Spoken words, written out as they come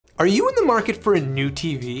Are you in the market for a new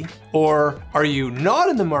TV? Or are you not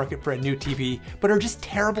in the market for a new TV, but are just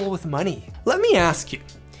terrible with money? Let me ask you,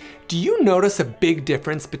 do you notice a big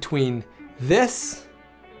difference between this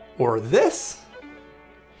or this?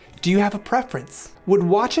 Do you have a preference? Would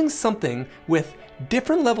watching something with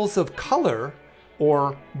different levels of color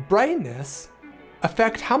or brightness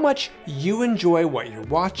affect how much you enjoy what you're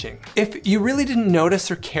watching? If you really didn't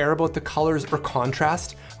notice or care about the colors or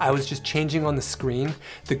contrast I was just changing on the screen,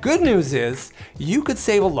 the good news is you could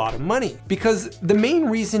save a lot of money, because the main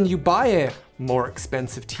reason you buy a more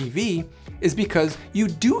expensive TV is because you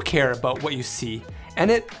do care about what you see, and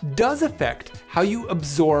it does affect how you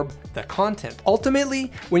absorb the content.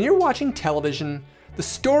 Ultimately, when you're watching television, the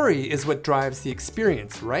story is what drives the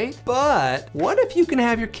experience, right? But what if you can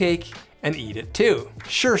have your cake and eat it too?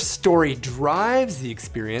 Sure, story drives the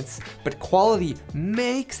experience, but quality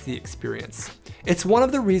makes the experience. It's one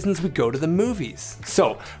of the reasons we go to the movies.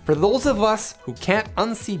 So for those of us who can't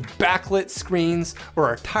unsee backlit screens or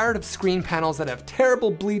are tired of screen panels that have terrible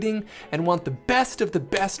bleeding and want the best of the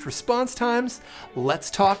best response times, let's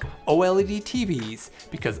talk OLED TVs,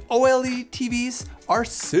 because OLED TVs are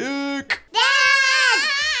sick.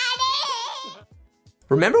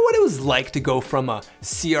 Remember what it was like to go from a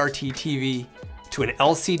CRT TV to an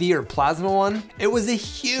LCD or plasma one? It was a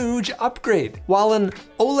huge upgrade. While an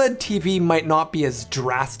OLED TV might not be as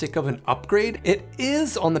drastic of an upgrade, it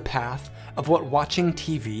is on the path of what watching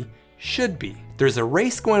TV should be. There's a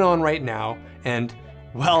race going on right now, and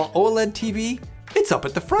well, OLED TV, it's up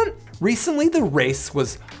at the front. Recently, the race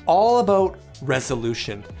was all about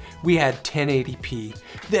resolution. We had 1080p,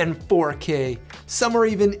 then 4K, some are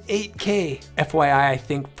even 8K. FYI, I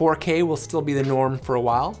think 4K will still be the norm for a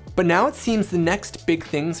while. But now it seems the next big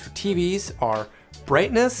things for TVs are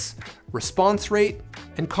brightness, response rate,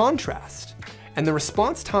 and contrast. And the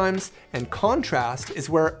response times and contrast is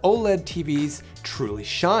where OLED TVs truly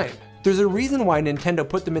shine. There's a reason why Nintendo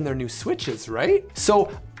put them in their new Switches, right?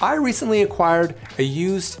 So I recently acquired a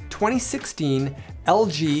used 2016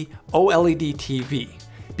 LG OLED TV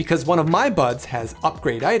because one of my buds has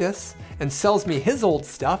upgrade-itis and sells me his old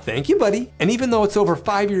stuff. Thank you, buddy. And even though it's over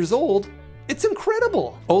 5 years old, it's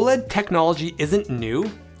incredible. OLED technology isn't new.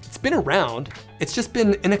 It's been around. It's just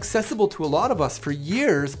been inaccessible to a lot of us for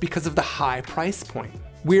years because of the high price point.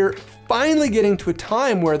 We're finally getting to a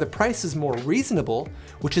time where the price is more reasonable,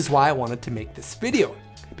 which is why I wanted to make this video.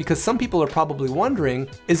 Because some people are probably wondering,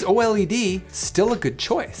 is OLED still a good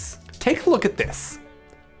choice? Take a look at this.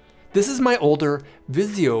 This is my older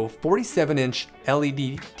Vizio 47-inch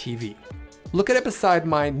LED TV. Look at it beside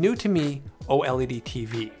my new to me OLED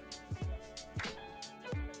TV.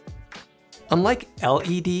 Unlike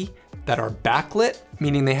LED that are backlit,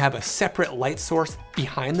 meaning they have a separate light source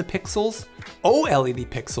behind the pixels, OLED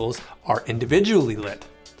pixels are individually lit.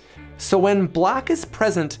 So when black is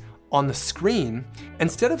present on the screen,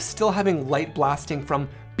 instead of still having light blasting from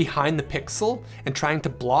behind the pixel and trying to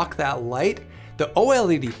block that light, the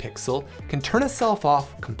OLED pixel can turn itself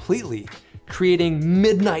off completely, creating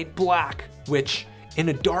midnight black, which in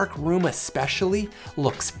a dark room especially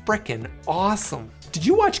looks frickin' awesome. Did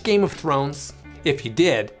you watch Game of Thrones? If you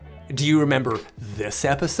did, do you remember this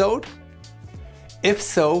episode? If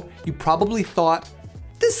so, you probably thought,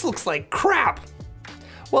 this looks like crap.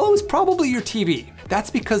 Well, it was probably your TV. That's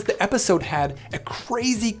because the episode had a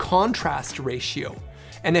crazy contrast ratio.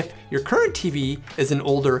 And if your current TV is an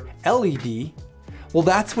older LED, well,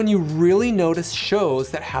 that's when you really notice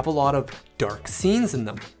shows that have a lot of dark scenes in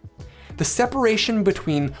them. The separation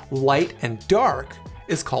between light and dark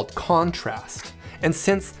is called contrast. And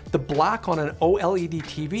since the black on an OLED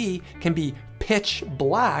TV can be pitch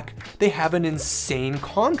black, they have an insane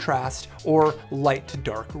contrast or light to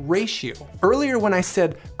dark ratio. Earlier when I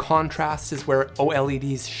said contrast is where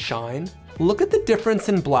OLEDs shine, look at the difference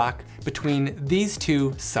in black between these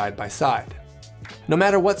two side by side. No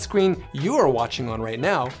matter what screen you are watching on right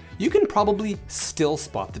now, you can probably still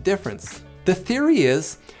spot the difference. The theory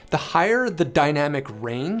is the higher the dynamic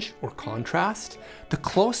range or contrast, the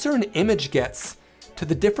closer an image gets to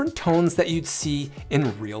the different tones that you'd see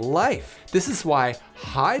in real life. This is why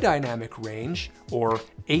high dynamic range, or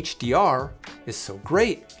HDR, is so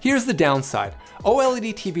great. Here's the downside.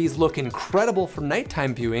 OLED TVs look incredible for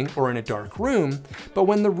nighttime viewing or in a dark room, but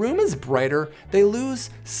when the room is brighter, they lose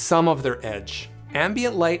some of their edge.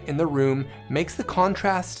 Ambient light in the room makes the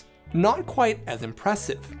contrast not quite as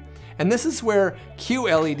impressive. And this is where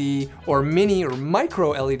QLED or mini or micro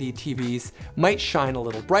LED TVs might shine a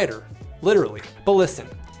little brighter. Literally. But listen,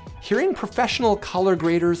 hearing professional color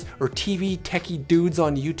graders or TV techie dudes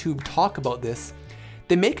on YouTube talk about this,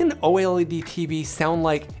 they make an OLED TV sound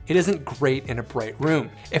like it isn't great in a bright room.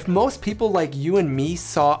 If most people like you and me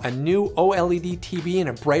saw a new OLED TV in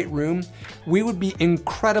a bright room, we would be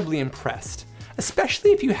incredibly impressed,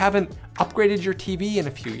 especially if you haven't upgraded your TV in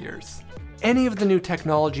a few years. Any of the new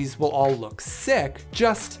technologies will all look sick,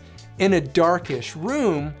 just in a darkish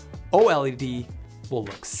room, OLED will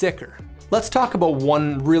look sicker. Let's talk about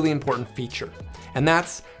one really important feature, and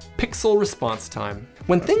that's pixel response time.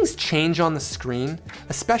 When things change on the screen,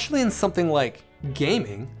 especially in something like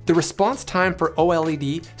gaming, the response time for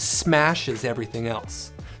OLED smashes everything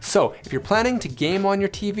else. So if you're planning to game on your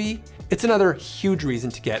TV, it's another huge reason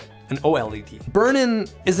to get an OLED. Burn-in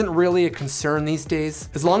isn't really a concern these days.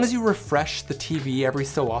 As long as you refresh the TV every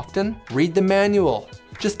so often, read the manual,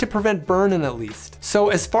 just to prevent burn-in at least. So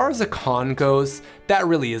as far as a con goes, that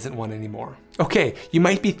really isn't one anymore. Okay, you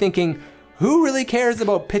might be thinking, who really cares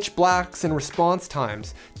about pitch blacks and response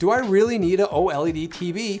times? Do I really need an OLED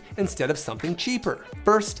TV instead of something cheaper?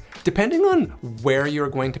 First, depending on where you're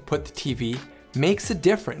going to put the TV makes a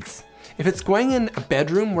difference. If it's going in a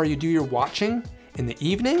bedroom where you do your watching in the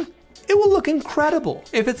evening, it will look incredible.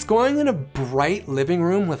 If it's going in a bright living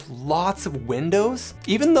room with lots of windows,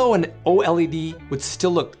 even though an OLED would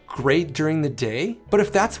still look great during the day, but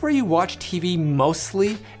if that's where you watch TV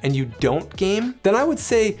mostly and you don't game, then I would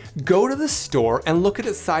say go to the store and look at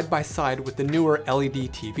it side by side with the newer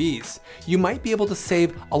LED TVs. You might be able to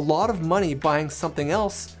save a lot of money buying something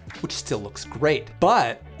else which still looks great.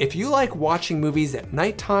 But if you like watching movies at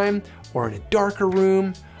nighttime or in a darker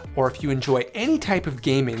room, or if you enjoy any type of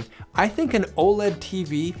gaming, I think an OLED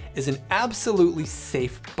TV is an absolutely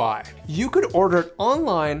safe buy. You could order it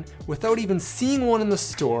online without even seeing one in the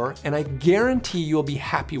store, and I guarantee you'll be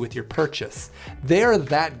happy with your purchase. They're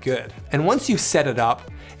that good. And once you've set it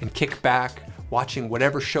up and kick back, watching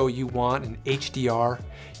whatever show you want in HDR,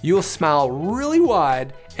 you'll smile really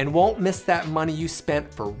wide and won't miss that money you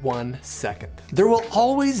spent for 1 second. There will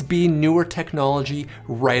always be newer technology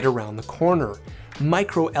right around the corner.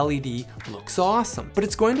 Micro LED looks awesome, but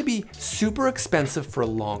it's going to be super expensive for a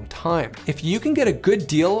long time. If you can get a good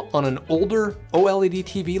deal on an older OLED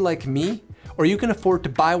TV like me, or you can afford to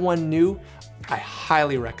buy one new, I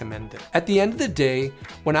highly recommend it. At the end of the day,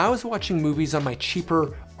 when I was watching movies on my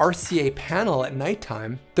cheaper RCA panel at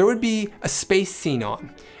nighttime, there would be a space scene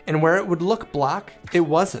on, and where it would look black, it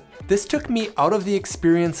wasn't. This took me out of the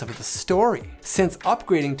experience of the story. Since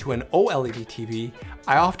upgrading to an OLED TV,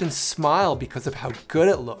 I often smile because of how good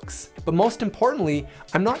it looks. But most importantly,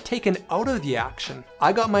 I'm not taken out of the action.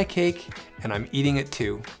 I got my cake and I'm eating it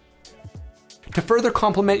too. To further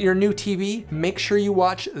complement your new TV, make sure you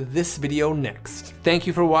watch this video next. Thank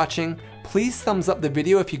you for watching. Please thumbs up the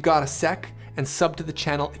video if you got a sec, and sub to the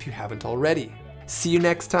channel if you haven't already. See you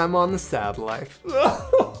next time on The Sad Life.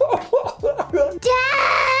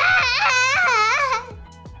 Dad!